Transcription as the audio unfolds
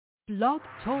Blog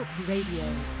Talk Radio.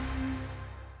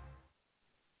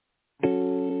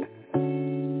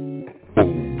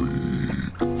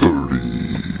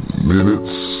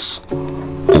 Minutes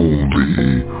only on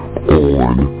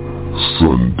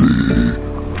Sunday.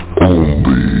 Only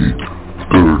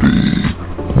 30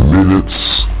 minutes only on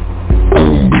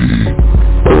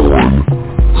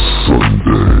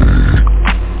Sunday.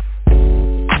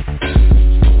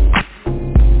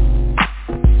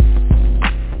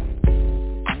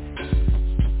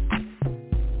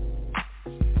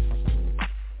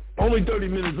 Only 30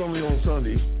 minutes only on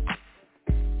Sunday.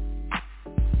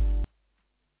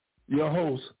 Your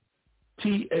host,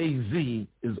 TAZ,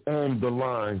 is on the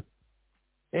line.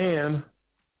 And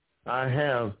I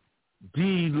have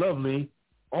D Lovely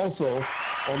also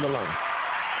on the line.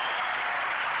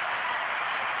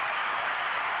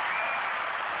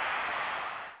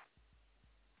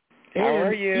 How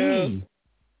are you?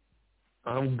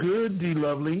 I'm good, D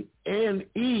Lovely. And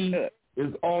E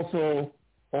is also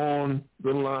on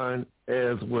the line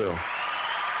as well.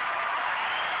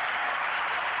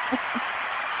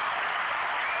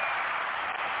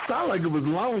 Sound like it was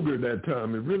longer that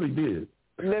time. It really did.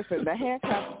 Listen, the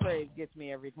handcuff phrase gets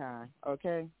me every time,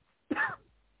 okay?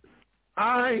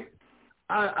 I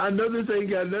know this ain't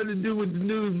got nothing to do with the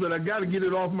news, but I got to get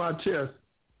it off my chest.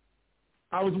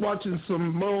 I was watching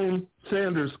Simone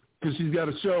Sanders because she's got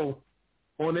a show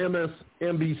on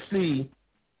MSNBC,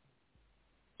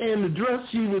 and the dress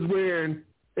she was wearing,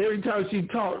 every time she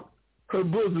talked, her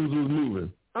bosoms was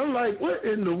moving. I'm like, what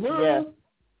in the world?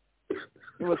 Yeah.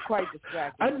 It was quite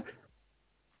distracting.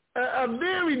 I'm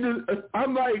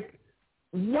like,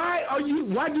 why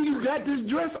do you got this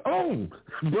dress on?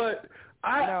 But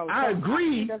I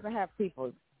agree. She doesn't have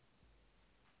people.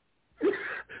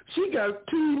 She got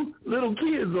two little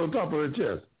kids on top of her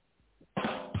chest.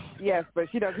 Yes, but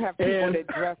she doesn't have people that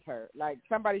dress her. Like,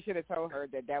 somebody should have told her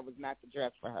that was not the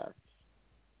dress for her.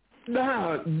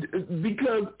 Nah,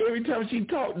 because every time she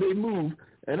talked, they moved,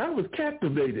 and I was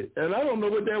captivated. And I don't know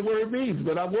what that word means,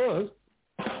 but I was.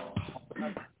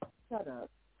 Shut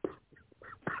up.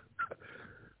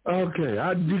 Okay,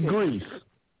 I degrease.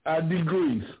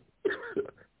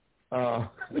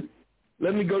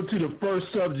 Let me go to the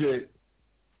first subject,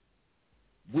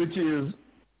 which is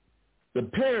the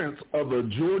parents of a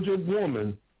Georgia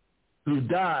woman who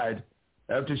died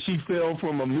after she fell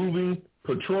from a moving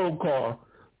patrol car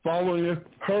following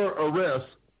her arrest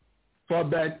fought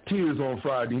back tears on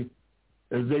Friday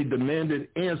as they demanded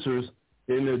answers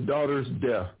in their daughter's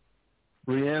death.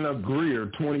 Brianna Greer,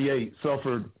 28,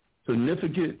 suffered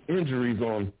significant injuries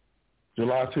on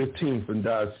July 15th and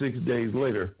died 6 days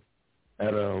later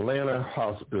at an Atlanta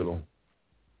hospital.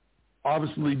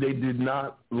 Obviously, they did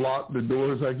not lock the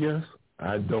doors, I guess.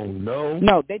 I don't know.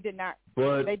 No, they did not.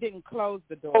 But they didn't close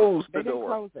the door. They didn't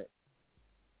close it.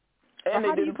 And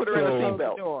they didn't put her in a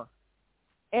seatbelt.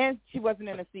 And she wasn't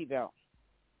in a seatbelt.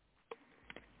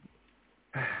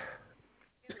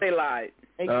 They lied.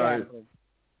 Exactly.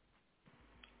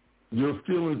 Your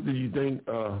feelings, do you think,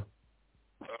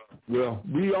 well,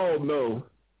 we all know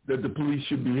that the police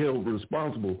should be held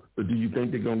responsible, but do you think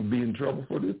they're going to be in trouble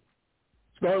for this?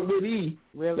 Start with E.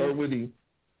 Really? Start with E.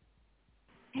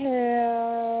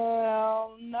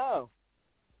 Hell no.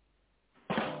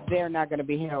 They're not going to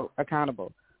be held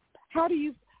accountable. How do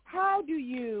you,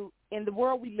 in the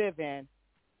world we live in,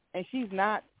 and she's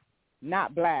not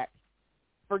black,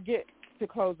 forget to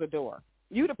close the door?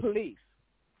 You the police.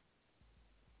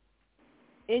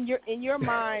 In your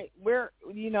mind, we're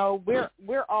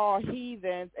all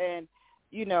heathens, and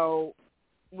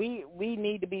we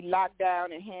need to be locked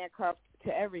down and handcuffed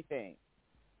to everything.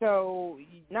 So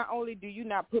not only do you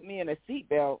not put me in a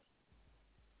seatbelt,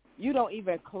 you don't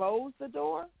even close the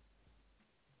door,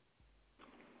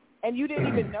 and you didn't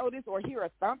even notice or hear a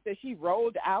thump that she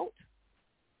rolled out.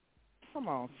 Come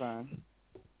on, son.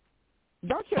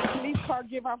 Don't your police car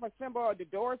give off a symbol of the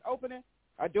doors opening?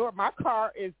 A door. My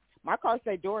car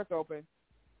say doors open.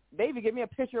 They even give me a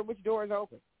picture of which door is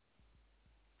open.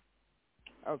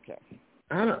 Okay.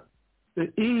 I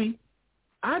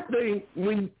think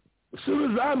as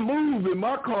soon as I move in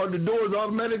my car, the door is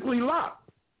automatically locked.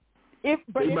 They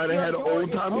might have had an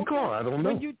old-timey car. I don't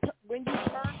know. When you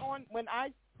turn on, when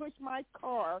I push my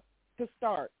car to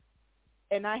start,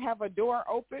 and I have a door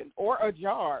open or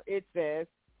ajar, it says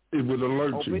it would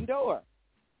alert you. Open door.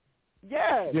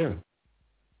 Yes. Yeah.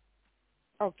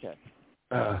 Okay.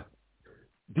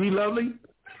 D Lovely?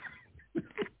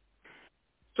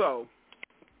 So,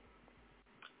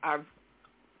 I've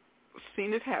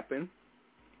seen it happen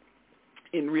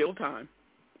in real time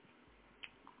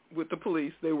with the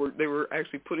police. They were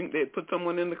actually they had put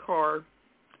someone in the car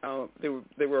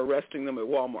They were arresting them at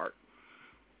Walmart.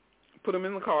 Put them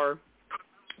in the car,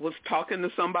 was talking to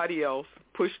somebody else,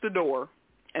 pushed the door,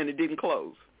 and it didn't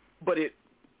close. But it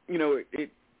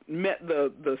met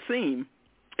the seam.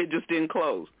 It just didn't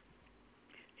close.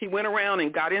 He went around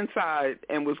and got inside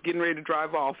and was getting ready to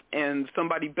drive off, and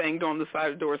somebody banged on the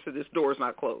side of the door and said, "This door is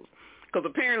not closed." Because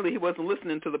apparently he wasn't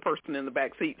listening to the person in the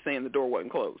back seat saying the door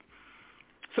wasn't closed.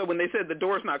 So when they said the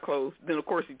door's not closed, then, of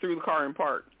course, he threw the car in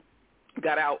park,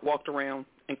 got out, walked around,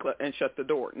 and shut the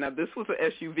door. Now, this was an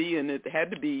SUV, and it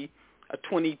had to be a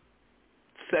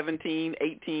 2017,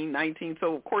 18, 19.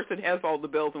 So, of course, it has all the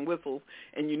bells and whistles,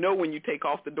 and you know when you take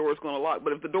off, the door is going to lock.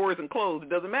 But if the door isn't closed, it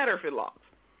doesn't matter if it locks.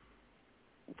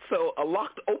 So a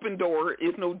locked open door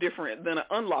is no different than an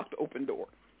unlocked open door.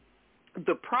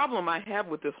 The problem I have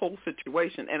with this whole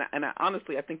situation, and I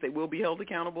honestly I think they will be held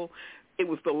accountable, it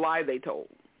was the lie they told.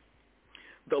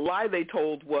 The lie they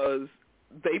told was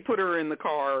they put her in the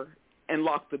car and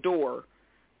locked the door,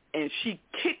 and she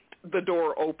kicked the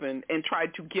door open and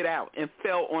tried to get out and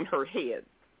fell on her head.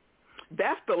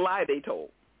 That's the lie they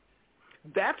told.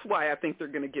 That's why I think they're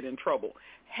going to get in trouble.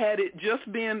 Had it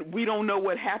just been, we don't know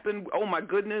what happened, oh my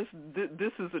goodness,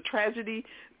 this is a tragedy,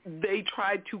 they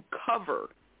tried to cover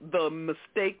the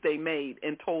mistake they made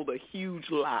and told a huge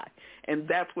lie, and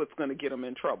that's what's going to get them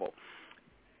in trouble.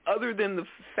 Other than the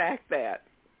fact that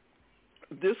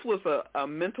this was a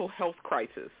mental health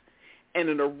crisis, and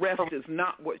an arrest is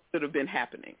not what should have been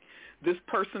happening. This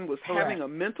person was having a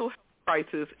mental health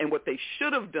crisis, and what they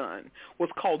should have done was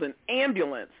called an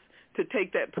ambulance to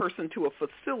take that person to a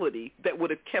facility that would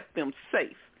have kept them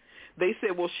safe. They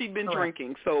said, well, she'd been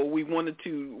drinking, so we weren't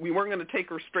going to take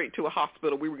her straight to a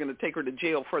hospital. We were going to take her to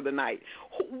jail for the night.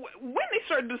 When they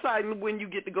started deciding when you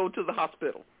get to go to the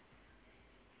hospital?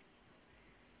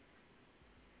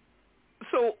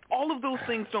 So all of those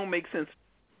things don't make sense.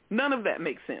 None of that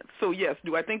makes sense. So, yes,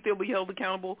 do I think they'll be held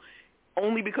accountable?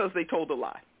 Only because they told a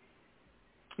lie.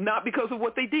 Not because of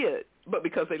what they did, but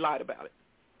because they lied about it.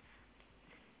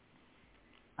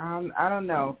 I don't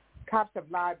know. Cops have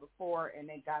lied before and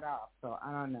they got off, so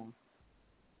I don't know.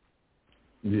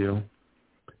 Yeah,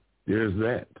 there's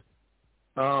that.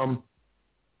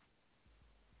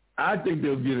 I think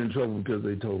they'll get in trouble because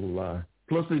they told a lie.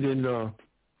 Plus, they didn't.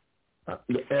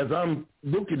 As I'm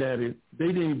looking at it, they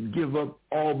didn't give up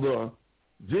all the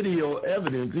video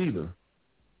evidence either.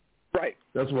 Right.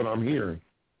 That's what I'm hearing.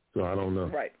 So I don't know.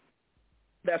 Right.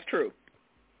 That's true.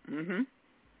 Mhm.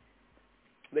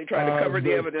 They tried to cover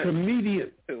the evidence.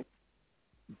 Comedian. Too.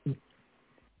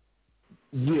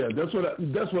 Yeah, that's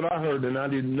what I heard, and I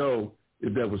didn't know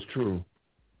if that was true.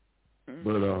 Mm-hmm.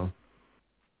 But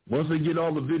once they get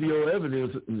all the video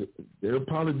evidence, they'll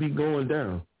probably be going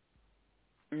down.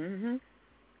 Mhm.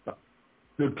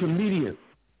 The comedian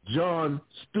Jon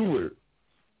Stewart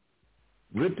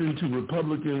ripped into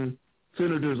Republican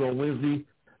senators on Wednesday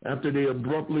after they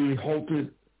abruptly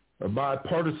halted a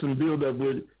bipartisan bill that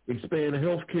would expand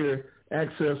health care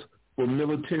access for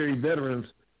military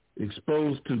veterans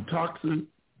exposed to toxic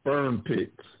burn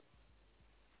pits.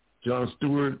 Jon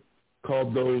Stewart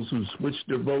called those who switched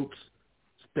their votes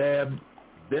stabbed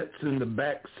vets in the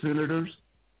back senators,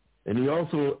 and he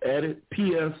also added,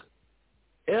 P.S.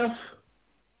 F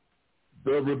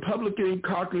the Republican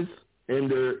caucus and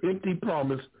their empty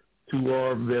promise to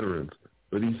our veterans.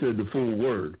 But he said the full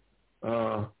word.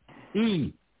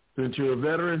 E, since you're a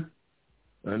veteran,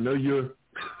 I know you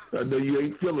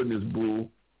ain't feeling this bull,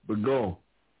 but go.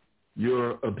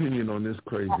 Your opinion on this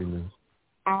craziness.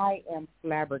 I am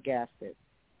flabbergasted.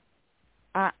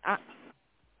 I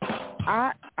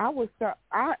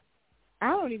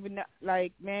don't even know,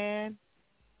 like, man,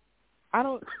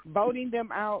 voting them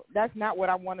out, that's not what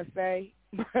I want to say,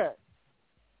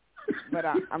 but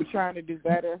I'm trying to do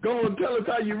better. Go and tell us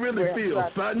how you really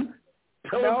feel, son.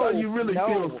 Tell us how you really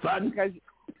feel, son. Because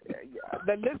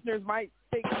the listeners might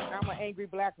think I'm an angry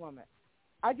black woman.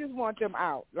 I just want them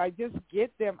out. Like, just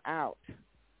get them out.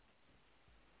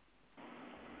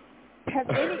 Have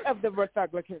any of the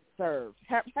Republicans served?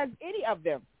 Has any of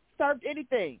them served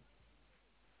anything?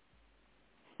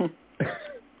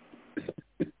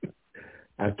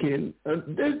 I can't.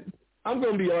 I'm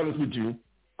going to be honest with you.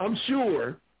 I'm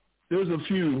sure there's a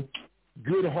few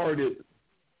good-hearted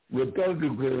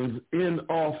Republicans in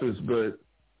office, but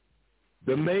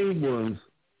the main ones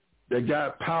that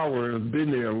got power and have been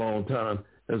there a long time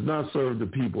has not served the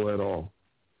people at all.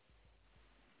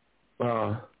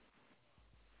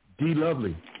 D.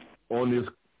 Lovely on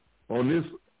this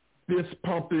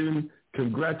fist-pumping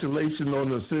congratulations on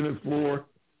the Senate floor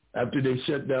after they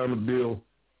shut down the bill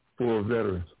for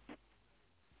veterans.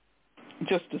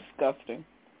 Just disgusting.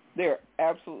 They're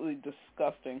absolutely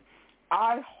disgusting.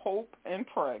 I hope and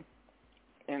pray,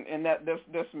 and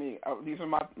that's me. These are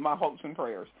my hopes and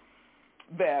prayers,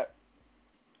 that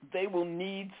they will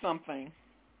need something,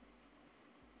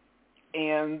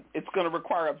 and it's going to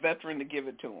require a veteran to give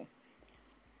it to them.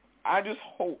 I just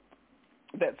hope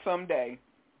that someday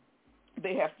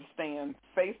they have to stand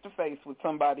face to face with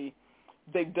somebody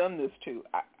they've done this to.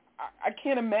 I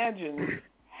can't imagine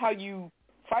how you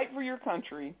fight for your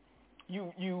country.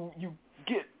 You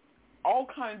get all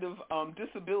kinds of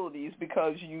disabilities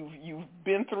because you've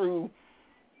been through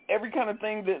every kind of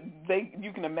thing that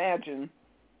you can imagine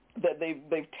that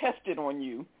they've tested on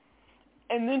you,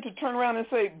 and then to turn around and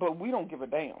say, but we don't give a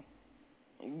damn.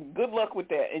 Good luck with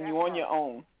that, and you're on your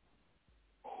own.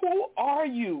 Who are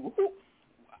you?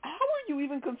 How are you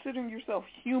even considering yourself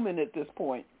human at this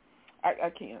point? I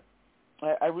can't.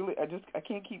 I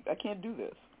can't do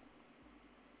this.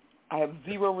 I have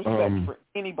zero respect for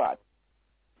anybody.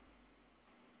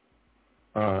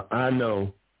 I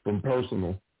know from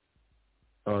personal,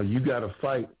 you got to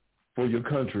fight for your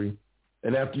country,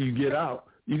 and after you get out,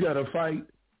 you got to fight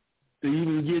to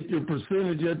even get your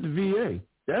percentage at the VA.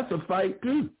 That's a fight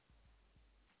too.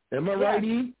 Am I right,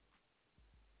 E?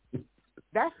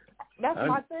 That's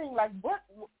my thing. Like, what?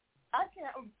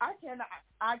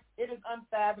 It is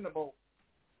unfathomable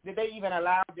that they even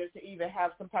allow this to even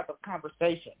have some type of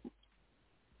conversation.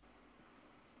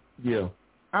 Yeah.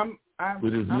 I'm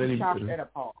shocked and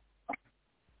appalled.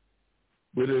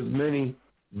 With as many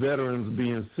veterans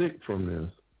being sick from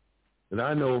this, and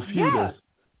I know a few that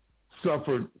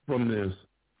suffered from this,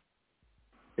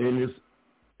 and it's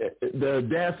the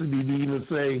audacity to even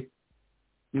say,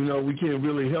 we can't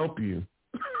really help you.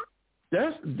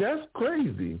 That's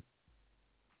crazy.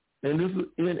 And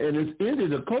it's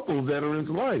ended a couple of veterans'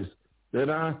 lives that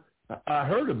I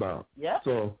heard about. Yeah.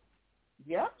 So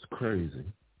it's crazy.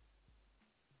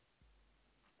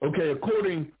 Okay,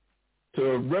 according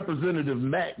to Representative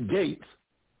Matt Gaetz,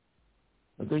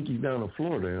 I think he's down in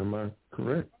Florida. Am I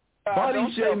correct? Body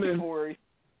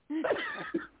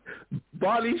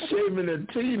shaming a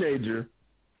teenager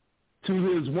to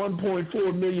his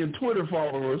 1.4 million Twitter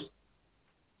followers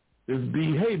is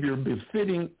behavior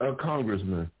befitting a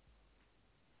congressman.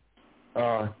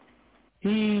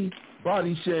 He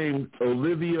body shamed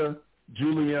Olivia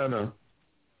Juliana.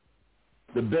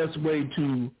 The best way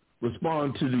to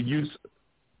respond to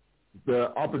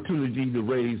the opportunity to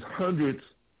raise hundreds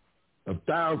of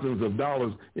thousands of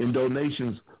dollars in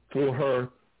donations for her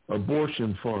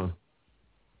abortion fund.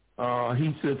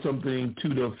 He said something to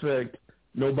the effect,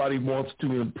 nobody wants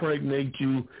to impregnate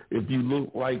you if you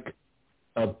look like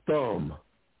a thumb.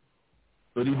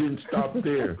 But he didn't stop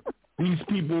there. These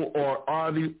people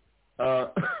are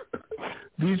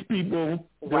these people,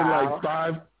 they're like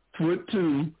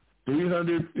 5'2",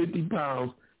 350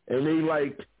 pounds, and they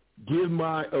like, give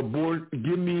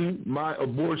me my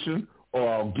abortion or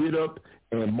I'll get up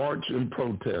and march and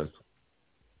protest.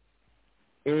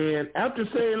 And after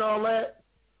saying all that,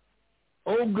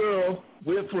 old girl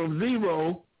went from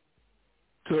zero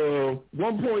to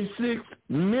 $1.6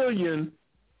 million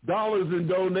in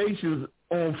donations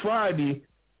on Friday,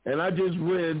 and I just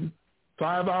read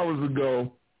 5 hours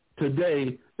ago,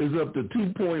 today is up to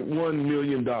 $2.1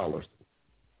 million.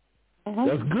 Mm-hmm.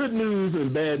 That's good news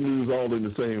and bad news all in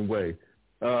the same way.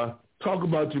 Talk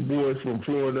about your boy from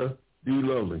Florida, D.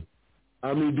 Lovely.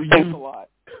 I mean, Thanks a lot.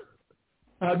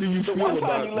 How do you feel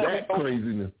about that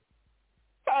craziness?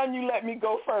 Time you let me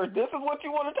go first. This is what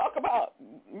you want to talk about.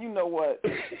 You know what?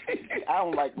 I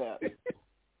don't like that.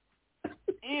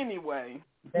 Anyway,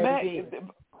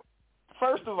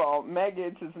 first of all, Matt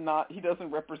Gaetz is not. He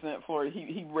doesn't represent Florida.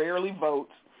 He rarely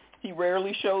votes. He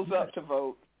rarely shows up to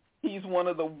vote. He's one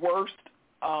of the worst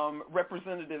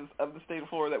representatives of the state of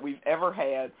Florida that we've ever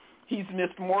had. He's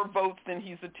missed more votes than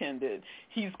he's attended.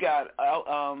 He's got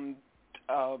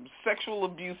sexual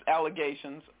abuse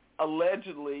allegations.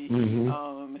 Allegedly,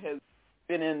 has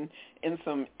been in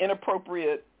some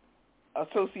inappropriate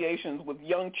associations with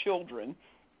young children.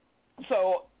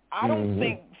 So I don't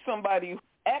think somebody who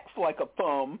acts like a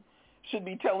thumb should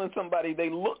be telling somebody they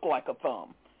look like a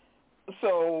thumb.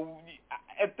 So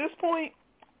at this point,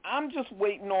 I'm just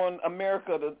waiting on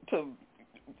America to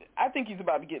I think he's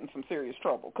about to get in some serious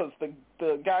trouble because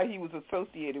the guy he was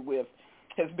associated with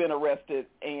has been arrested,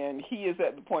 and he is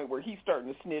at the point where he's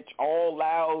starting to snitch all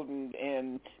loud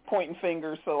and pointing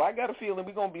fingers. So I got a feeling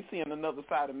we're going to be seeing another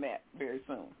side of Matt very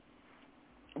soon.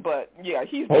 But, yeah,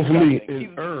 he's hopefully he's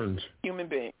orange. A human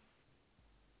being.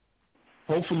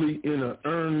 Hopefully in an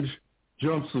orange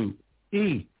jumpsuit.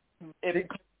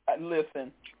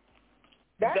 Listen,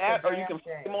 that or you can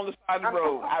find him on the side of the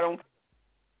road. I don't.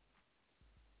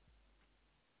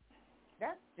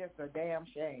 just a damn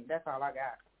shame. That's all I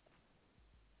got.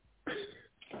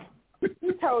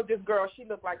 We told this girl she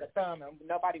looked like a thumb, and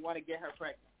nobody want to get her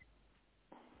pregnant.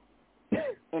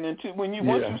 And then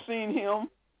once you've seen him,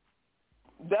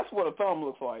 that's what a thumb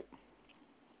looks like.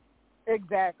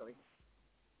 Exactly.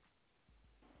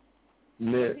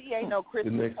 Next, he ain't no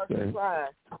Christmas supply.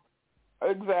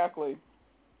 Exactly.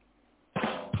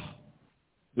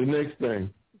 The next thing,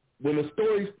 when the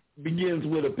story begins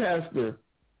with a pastor,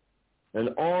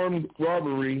 an armed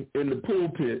robbery in the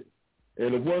pulpit,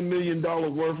 and a $1 million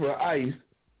worth of ice,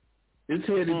 it's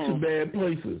headed to bad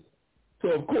places. So,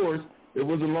 of course, it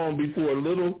wasn't long before a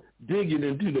little digging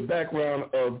into the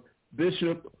background of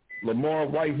Bishop Lamar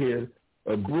Whitehead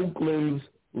of Brooklyn's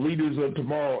Leaders of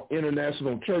Tomorrow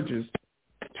International Churches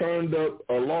turned up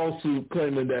a lawsuit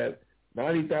claiming that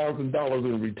 $90,000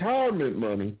 in retirement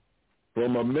money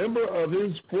from a member of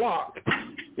his flock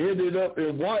ended up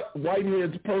in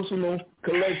Whitehead's personal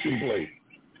collection plate.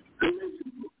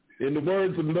 In the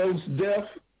words of Mos Def,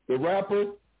 the rapper,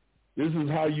 this is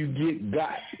how you get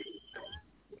got.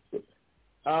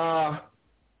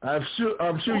 I'm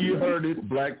sure you heard it,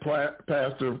 black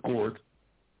pastor, of course,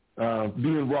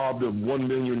 being robbed of $1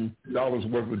 million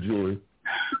worth of jewelry.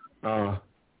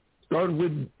 Starting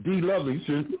with D. Lovely,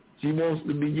 since she wants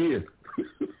to begin.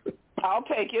 I'll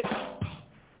take it.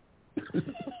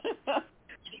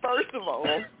 First of all,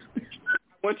 I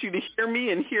want you to hear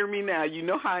me and hear me now. You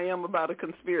know how I am about a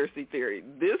conspiracy theory.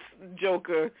 This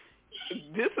joker,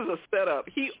 this is a setup.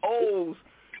 He owes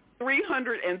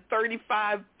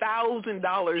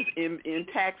 $335,000 in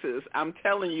taxes. I'm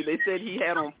telling you, they said he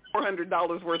had on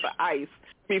 $400 worth of ice.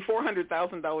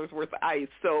 $400,000 worth of ice.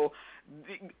 So,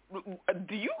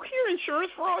 do you hear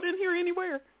insurance fraud in here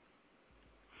anywhere?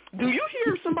 Do you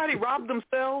hear somebody robbed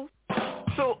themselves?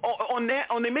 So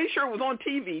they made sure it was on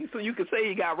TV so you could say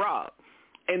he got robbed.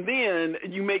 And then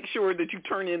you make sure that you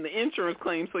turn in the insurance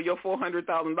claim so your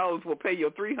 $400,000 will pay your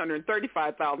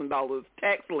 $335,000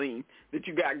 tax lien that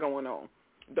you got going on.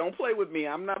 Don't play with me.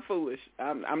 I'm not foolish.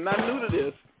 I'm not new to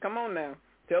this. Come on now.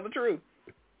 Tell the truth.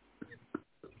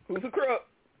 Who's a crook?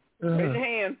 Raise your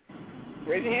hand.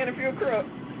 Raise your hand if you're a crook.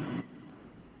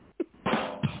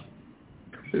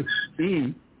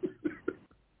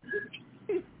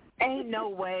 Ain't no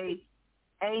way.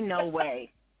 Ain't no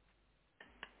way.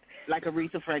 Like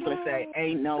Aretha Franklin say,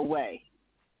 ain't no way.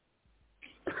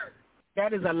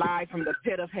 That is a lie from the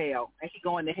pit of hell, and he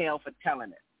going to hell for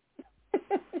telling it.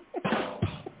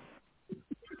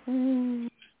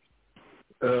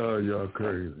 Oh, y'all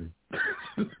crazy.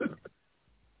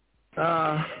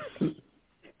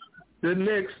 The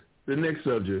next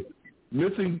subject,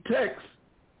 missing text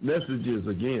messages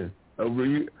again, a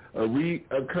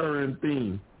reoccurring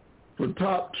theme for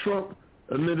top Trump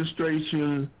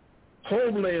administration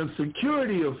Homeland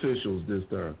Security officials this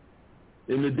time.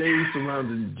 In the days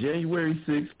surrounding January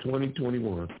 6,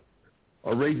 2021,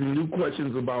 are raising new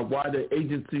questions about why the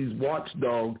agency's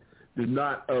watchdog did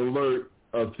not alert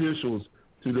officials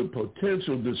to the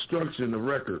potential destruction of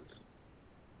records.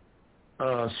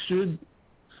 Should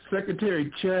Secretary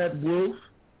Chad Wolf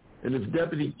and his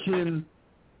deputy Ken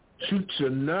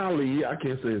Cuccinelli, I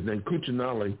can't say his name,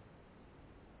 Cuccinelli,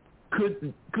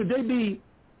 could they be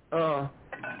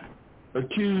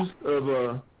accused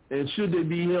of, and should they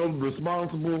be held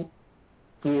responsible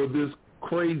for this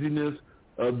craziness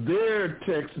of their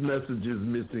text messages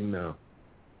missing now?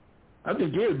 I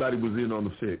think everybody was in on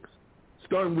the fix.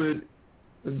 Starting with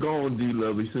Gone D.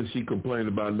 Lovely, since she complained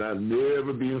about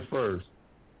never being first.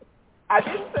 I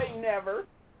didn't say never.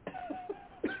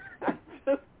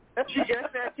 She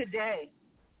just said today.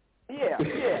 Yeah.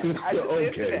 I just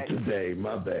okay, said today.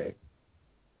 My bad.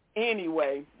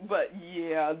 Anyway, but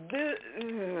yeah,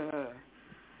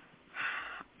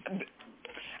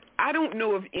 I don't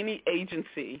know of any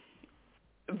agency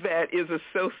that is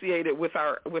associated with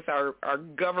our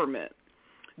government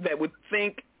that would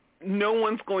think no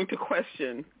one's going to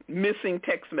question missing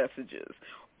text messages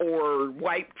or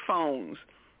wiped phones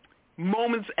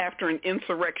moments after an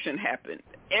insurrection happened.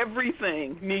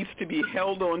 Everything needs to be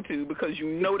held on to because you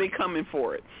know they're coming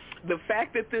for it. The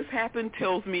fact that this happened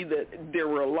tells me that there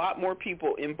were a lot more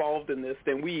people involved in this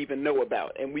than we even know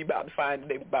about, and they're about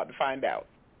to find out.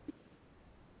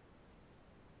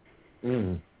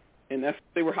 Mm. And that's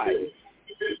what they were hiding.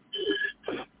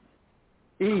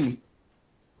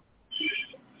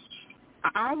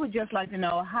 I would just like to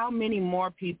know how many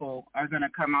more people are going to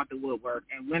come out the woodwork,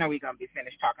 and when are we going to be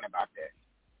finished talking about this?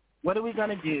 What are we going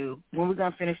to do when we're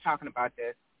going to finish talking about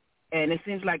this? And it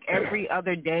seems like every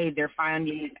other day they're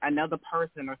finding another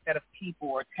person or set of people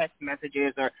or text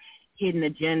messages or hidden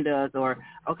agendas or,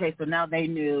 okay, so now they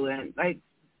knew. And, like,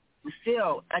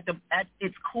 still at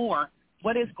its core,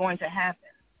 what is going to happen?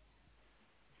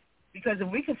 Because if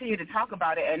we continue to talk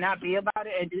about it and not be about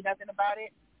it and do nothing about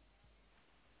it,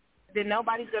 then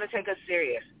nobody's going to take us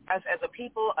serious. Us as a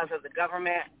people, us as a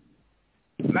government,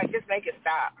 like, just make it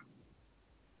stop.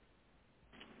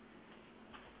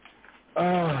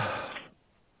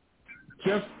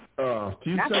 Just a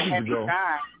few seconds ago.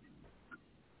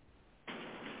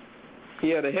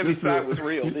 Yeah, the heavy side was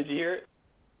real. Did you hear it?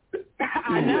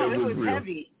 I know, it was real.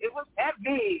 Heavy. It was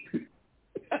heavy.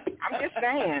 I'm just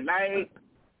saying, like.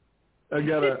 I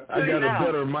got a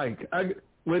better mic.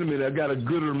 Wait a minute, I got a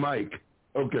gooder mic.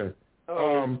 Okay.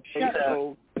 Shut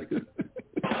up.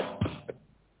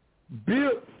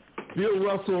 Bill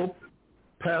Russell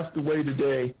passed away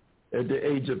today at the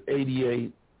age of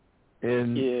 88,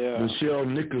 and Michelle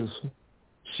Nichols,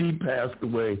 she passed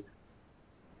away.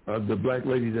 The black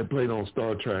lady that played on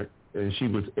Star Trek, and she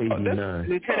was 89.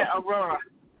 Lieutenant Aurora.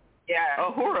 Yeah.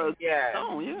 Aurora. Yeah.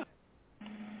 Oh, yeah.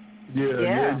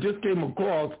 Yeah. It just came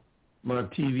across my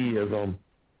TV as I'm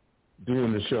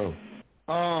doing the show.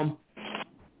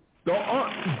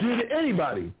 Did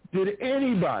anybody,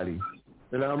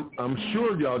 and I'm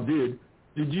sure y'all did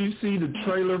you see the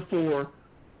trailer for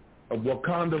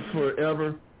Wakanda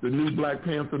Forever, the new Black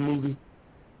Panther movie?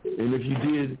 And if you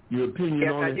did, your opinion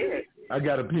on it? Yes, I did. I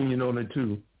got opinion on it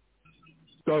too.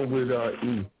 Start with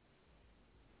E.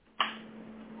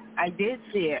 I did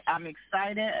see it. I'm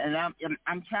excited, and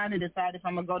I'm trying to decide if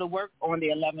I'm gonna go to work on the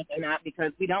 11th or not,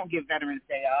 because we don't give Veterans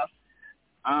Day off.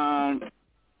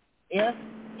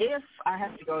 If I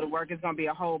have to go to work, it's gonna be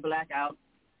a whole blackout,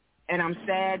 and I'm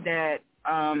sad that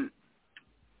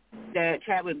that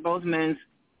Chadwick Boseman's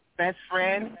best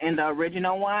friend in the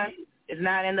original one is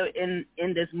not in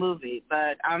this movie.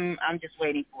 But I'm just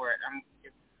waiting for it. I'm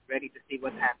just ready to see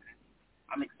what's happening.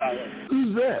 I'm excited.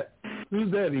 Who's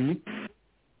that, E?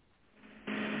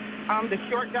 The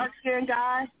short, dark-skinned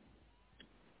guy.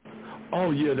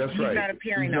 Oh, yeah, that's right. He's not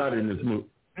appearing. He's not in this movie.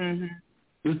 Mm-hmm.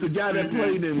 It's the guy that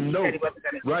played in Nope,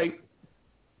 right?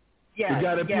 Yeah. The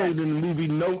guy that played in the movie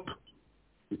Nope.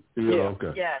 Yeah,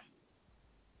 okay. Yes.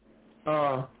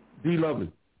 D.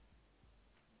 Lovely.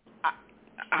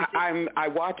 I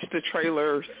watched the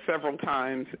trailer several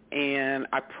times, and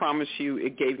I promise you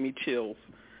it gave me chills.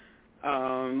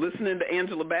 Listening to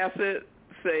Angela Bassett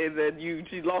say that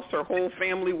she lost her whole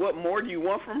family, what more do you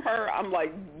want from her? I'm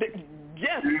like,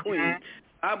 yes, queen.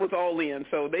 I was all in.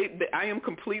 So I am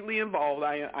completely involved.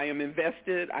 I am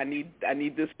invested. I need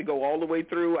this to go all the way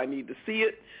through. I need to see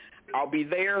it. I'll be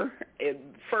there at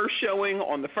first showing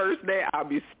on the first day. I'll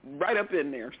be right up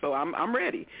in there. So I'm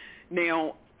ready.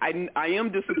 Now, I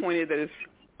am disappointed that his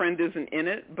friend isn't in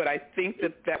it, but I think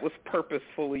that was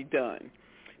purposefully done,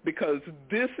 because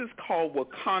this is called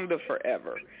Wakanda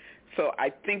Forever. So I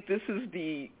think this is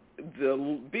the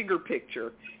bigger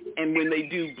picture, and when they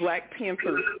do Black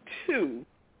Panther 2,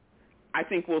 I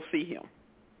think we'll see him.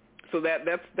 So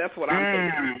that's what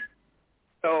I'm thinking.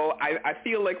 So I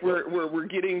feel like we're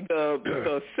getting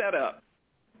the setup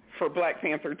for Black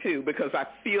Panther 2, because I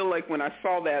feel like when I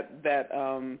saw that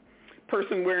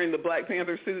person wearing the Black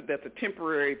Panther suit, that's a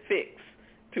temporary fix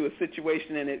to a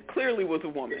situation, and it clearly was a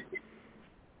woman.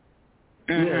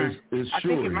 Yeah, it's I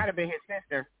think it might have been his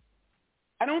sister.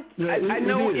 I don't. Yeah, I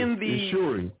know in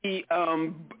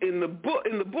in the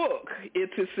book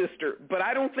it's his sister, but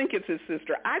I don't think it's his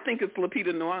sister. I think it's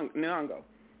Lupita Nyong'o.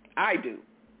 I do.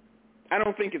 I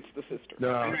don't think it's the sister.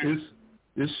 No,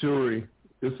 it's Shuri.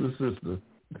 It's his sister.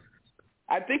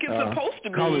 I think it's supposed to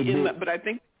be but I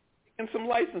think in some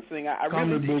licensing. I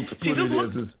really.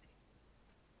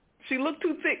 She looked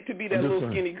too thick to be that little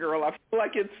skinny girl. I feel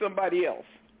like it's somebody else.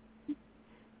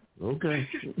 Okay.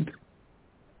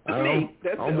 I'm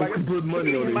going to put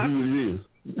money on it, who it is.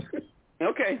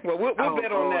 Okay, well, we'll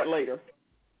bet on that later.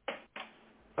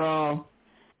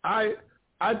 I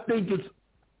think it's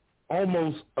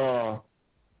almost an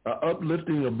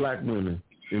uplifting of black women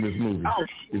in this movie,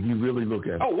 if you really look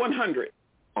at it. 100.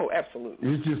 Oh, absolutely.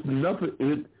 It's just nothing.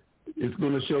 It's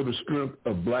going to show the strength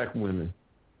of black women.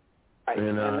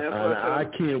 And I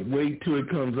can't wait till it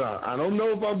comes out. I don't know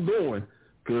if I'm going,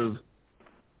 because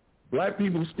black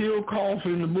people still cough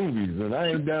in the movies, and I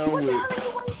ain't down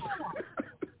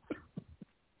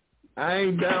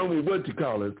with what you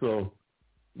call it. So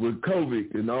with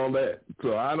COVID and all that,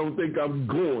 so I don't think I'm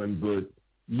going. But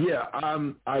yeah,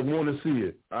 I want to see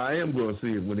it. I am going to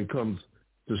see it when it comes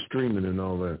to streaming and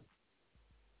all that.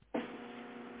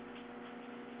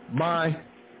 My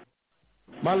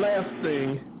last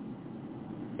thing.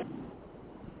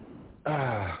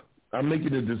 I'm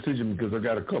making a decision because I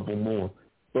got a couple more.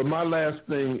 But my last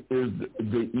thing is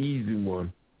the easy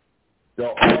one. the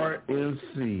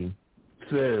RNC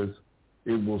says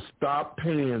it will stop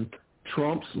paying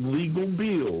Trump's legal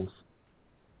bills,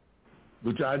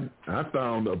 which I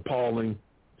found appalling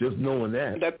just knowing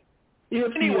that.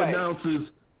 If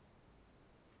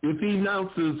he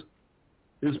announces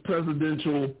his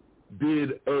presidential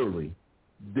bid early,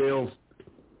 they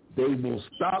will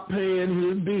stop paying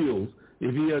his bills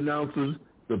if he announces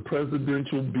the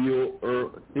presidential bill or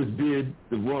his bid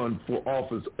to run for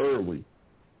office early.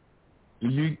 Do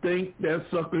you think that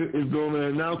sucker is going to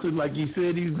announce it like he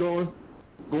said he's going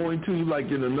to,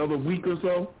 like in another week or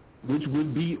so, which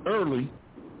would be early?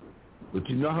 But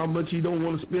you know how much he don't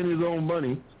want to spend his own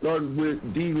money, starting with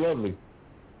D. Lovely.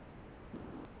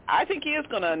 I think he is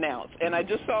going to announce, and I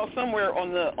just saw somewhere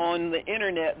on the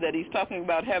internet that he's talking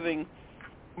about having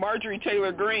Marjorie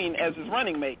Taylor Greene as his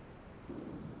running mate,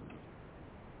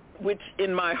 which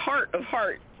in my heart of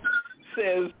hearts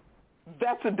says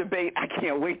that's a debate I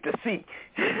can't wait to see.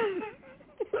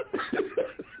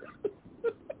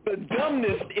 The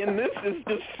dumbness in this is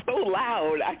just so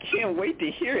loud. I can't wait to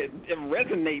hear it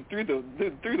resonate through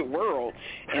the world.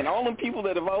 And all the people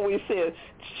that have always said,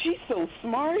 she's so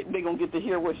smart, they're going to get to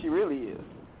hear what she really is.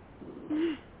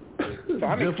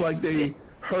 So just like they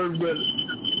heard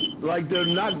like they're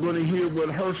not going to hear what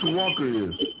Herschel Walker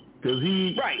is, because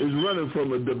he is running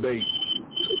from a debate.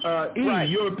 E,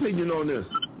 your opinion on this?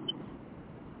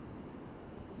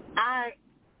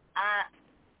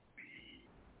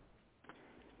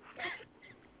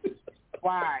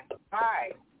 Why?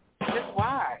 Just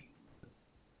why?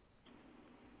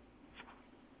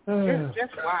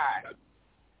 Just why?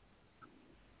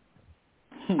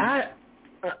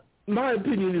 My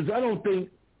opinion is I don't think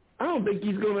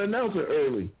he's going to announce it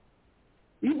early.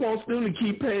 He wants them to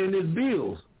keep paying his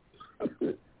bills.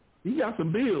 He got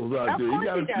some bills out there. He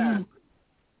got a few.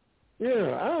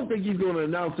 Yeah, I don't think he's going to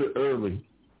announce it early.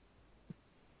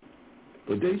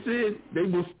 But they said they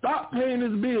will stop paying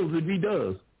his bills if he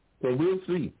does. So we'll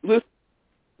see. Listen,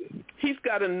 he's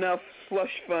got enough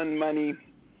slush fund money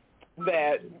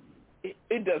that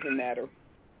it doesn't matter.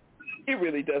 It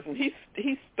really doesn't. He's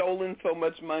stolen so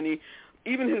much money.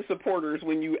 Even his supporters,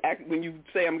 when you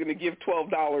say I'm going to give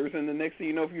 $12, and the next thing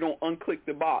you know, if you don't unclick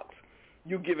the box,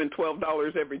 you're giving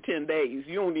 $12 every 10 days.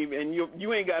 You don't even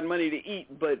you ain't got money to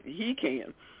eat, but he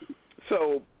can.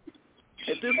 So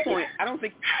at this point, I don't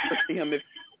think we'll see him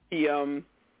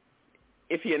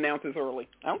if he announces early.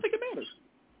 I don't think it matters.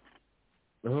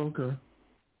 Okay.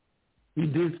 He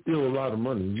did steal a lot of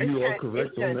money. You are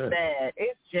correct on that.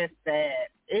 It's just sad.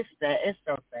 It's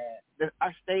so sad.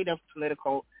 Our state of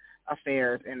political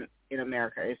affairs in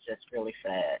America is just really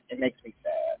sad. It makes me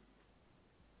sad.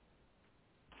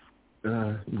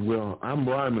 Well, I'm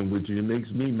rhyming with you. It makes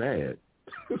me mad.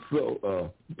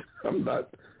 So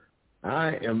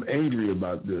I am angry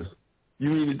about this.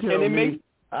 You mean to tell me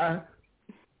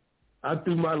I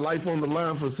threw my life on the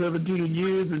line for 17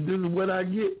 years and this is what I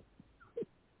get?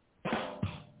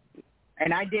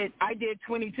 And I did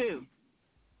 22.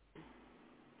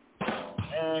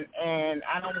 And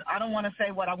I don't want to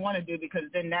say what I want to do because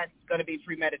then that's going to be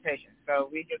premeditation. So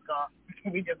we just gonna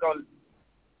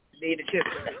leave the chips.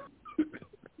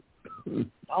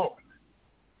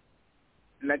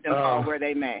 Let them fall where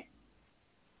they may.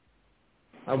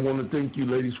 I want to thank you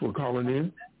ladies for calling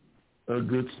in. A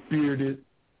good spirited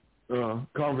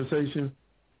conversation.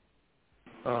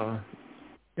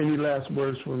 Any last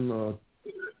words from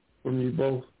you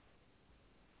both?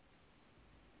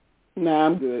 No,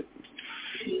 I'm good.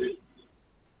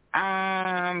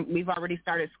 We've already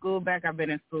started school back. I've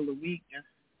been in school a week.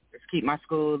 Just keep my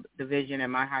school division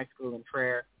and my high school in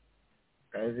prayer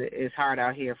because it's hard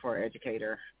out here for an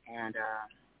educator, and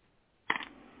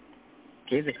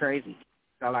kids are crazy.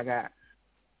 That's all I got.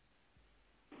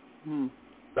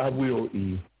 I will,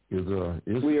 E.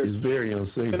 It's very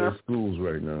unsafe in schools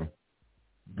right now.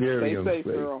 Very unsafe. Safe,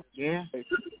 girl. Yeah.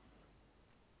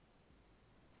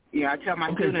 Yeah, I tell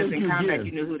my students in combat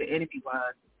you knew who the enemy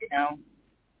was,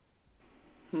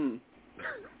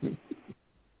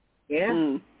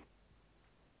 Yeah.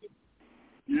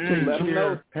 Take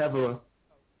care.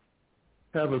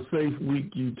 Have a safe week,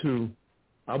 you too.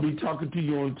 I'll be talking to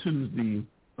you on Tuesday,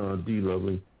 D.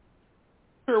 Lovely.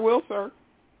 Sure will, sir.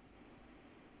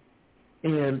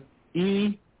 And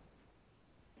E,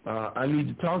 I need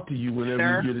to talk to you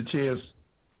whenever you get a chance.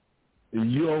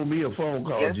 You owe me a phone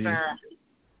call, yes, G. Sir.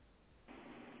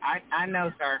 I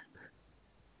know, sir.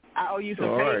 I owe you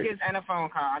some pages and a phone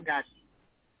call. I got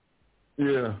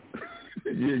you. Yeah.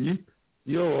 Yeah,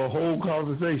 you owe a whole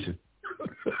conversation.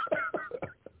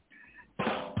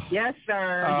 Yes,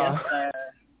 sir. Yes, sir.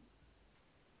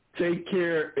 Take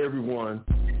care, everyone,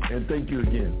 and thank you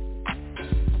again.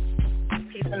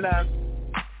 Peace and love.